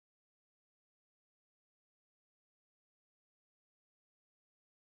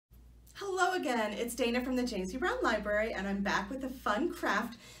Hello again, it's Dana from the James B. Brown Library, and I'm back with a fun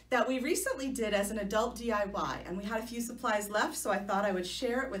craft that we recently did as an adult DIY, and we had a few supplies left, so I thought I would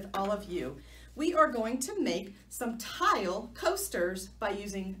share it with all of you. We are going to make some tile coasters by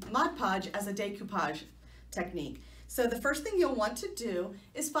using Mod Podge as a decoupage technique. So the first thing you'll want to do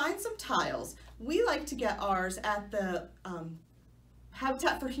is find some tiles. We like to get ours at the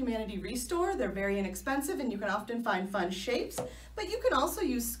Habitat for Humanity Restore. They're very inexpensive and you can often find fun shapes, but you can also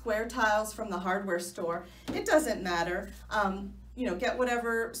use square tiles from the hardware store. It doesn't matter. You know, get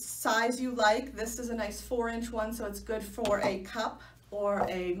whatever size you like. This is a nice 4-inch one, so it's good for a cup or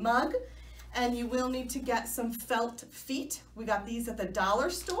a mug. And you will need to get some felt feet. We got these at the dollar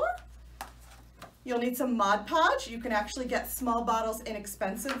store. You'll need some Mod Podge. You can actually get small bottles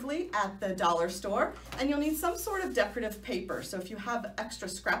inexpensively at the dollar store. And you'll need some sort of decorative paper. So if you have extra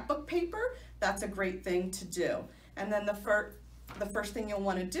scrapbook paper, that's a great thing to do. And then the first thing you'll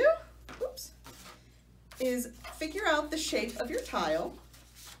want to do, is figure out the shape of your tile.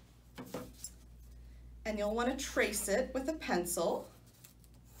 And you'll want to trace it with a pencil.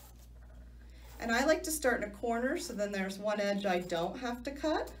 And I like to start in a corner, so then there's one edge I don't have to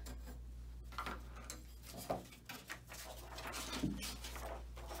cut.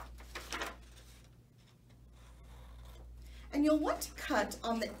 And you'll want to cut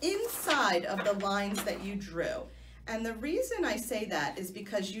on the inside of the lines that you drew. And the reason I say that is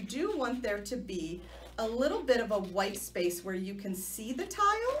because you do want there to be a little bit of a white space where you can see the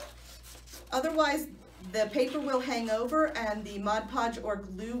tile. Otherwise, the paper will hang over and the Mod Podge or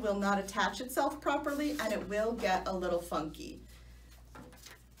glue will not attach itself properly and it will get a little funky.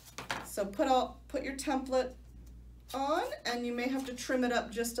 So put your template on, and you may have to trim it up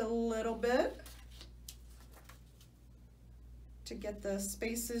just a little bit to get the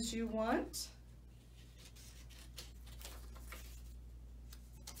spaces you want.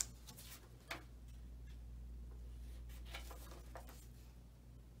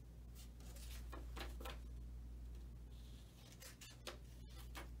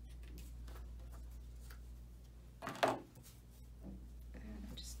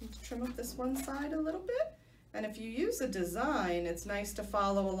 Trim up this one side a little bit, and if you use a design, it's nice to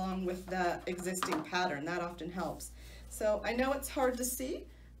follow along with that existing pattern. That often helps. So I know it's hard to see,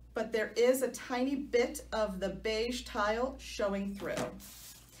 but there is a tiny bit of the beige tile showing through.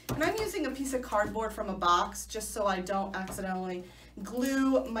 And I'm using a piece of cardboard from a box just so I don't accidentally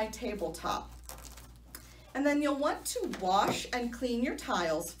glue my tabletop. And then you'll want to wash and clean your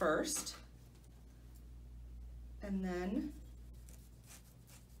tiles first, and then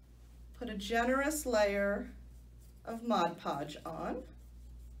put a generous layer of Mod Podge on.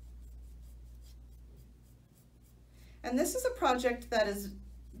 And this is a project that is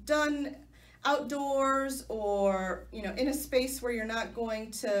done outdoors or, you know, in a space where you're not going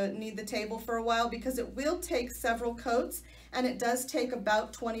to need the table for a while, because it will take several coats, and it does take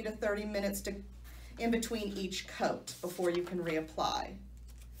about 20 to 30 minutes in between each coat before you can reapply.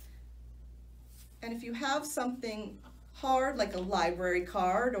 And if you have something hard, like a library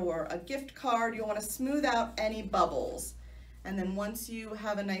card or a gift card, you'll want to smooth out any bubbles. And then once you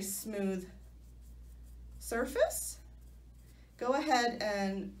have a nice smooth surface, go ahead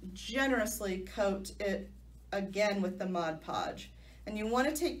and generously coat it again with the Mod Podge. And you want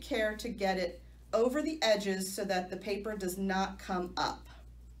to take care to get it over the edges so that the paper does not come up.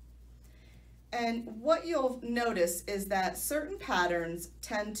 And what you'll notice is that certain patterns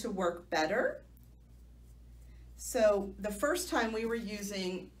tend to work better. So the first time we were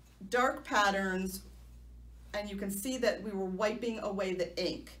using dark patterns, and you can see that we were wiping away the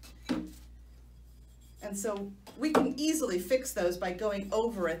ink. And so we can easily fix those by going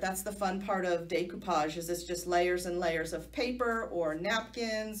over it. That's the fun part of decoupage, is it's just layers and layers of paper or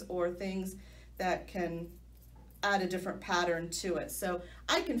napkins or things that can add a different pattern to it. So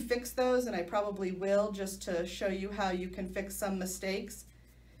I can fix those, and I probably will, just to show you how you can fix some mistakes.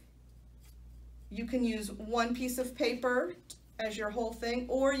 You can use one piece of paper as your whole thing,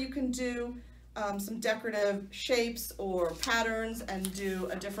 or you can do some decorative shapes or patterns and do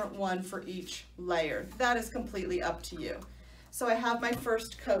a different one for each layer. That is completely up to you. So I have my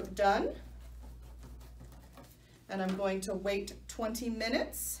first coat done, and I'm going to wait 20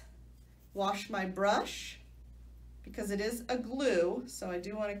 minutes, wash my brush, because it is a glue, so I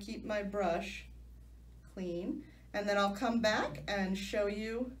do want to keep my brush clean, and then I'll come back and show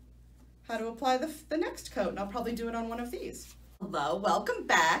you how to apply the next coat, and I'll probably do it on one of these. Hello, welcome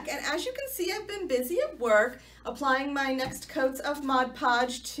back, and as you can see, I've been busy at work applying my next coats of Mod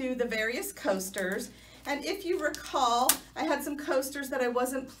Podge to the various coasters, And if you recall, I had some coasters that I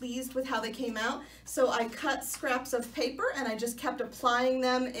wasn't pleased with how they came out, so I cut scraps of paper and I just kept applying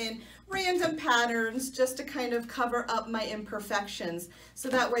them in random patterns just to kind of cover up my imperfections, so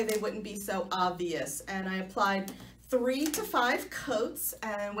that way they wouldn't be so obvious. And I applied 3 to 5 coats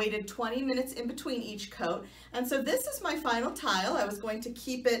and waited 20 minutes in between each coat. And so this is my final tile. I was going to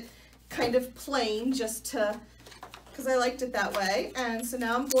keep it kind of plain just to, because I liked it that way. And so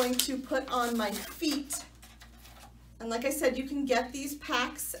now I'm going to put on my feet. And like I said, you can get these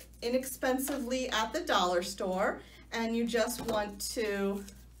packs inexpensively at the dollar store, and you just want to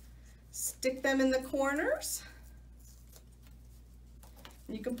stick them in the corners.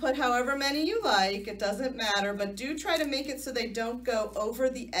 You can put however many you like, it doesn't matter, but do try to make it so they don't go over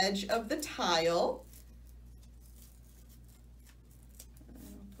the edge of the tile.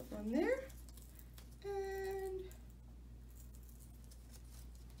 I'll put one there, and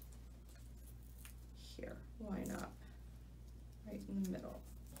here, why not? Right in the middle.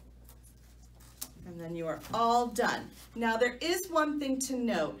 And then you are all done. Now there is one thing to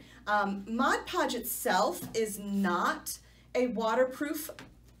note. Mod Podge itself is not a waterproof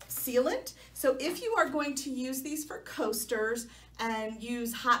sealant. So if you are going to use these for coasters and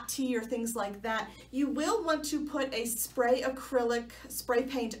use hot tea or things like that, you will want to put a spray acrylic spray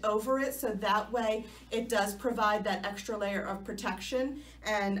paint over it, so that way it does provide that extra layer of protection.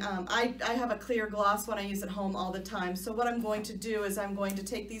 And I have a clear gloss when I use at home all the time. So what I'm going to do is I'm going to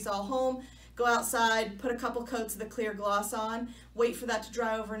take these all home, go outside, put a couple coats of the clear gloss on, wait for that to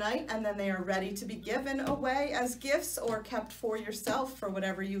dry overnight, and then they are ready to be given away as gifts or kept for yourself for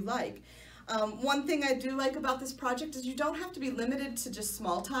whatever you like. One thing I do like about this project is you don't have to be limited to just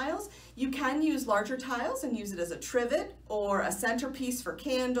small tiles. You can use larger tiles and use it as a trivet or a centerpiece for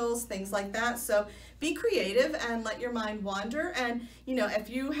candles, things like that. So be creative and let your mind wander. And you know, if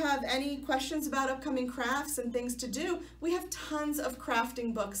you have any questions about upcoming crafts and things to do, we have tons of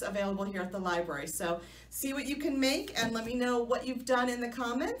crafting books available here at the library. So see what you can make and let me know what you've done in the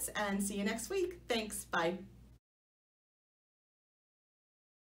comments, and see you next week. Thanks, bye.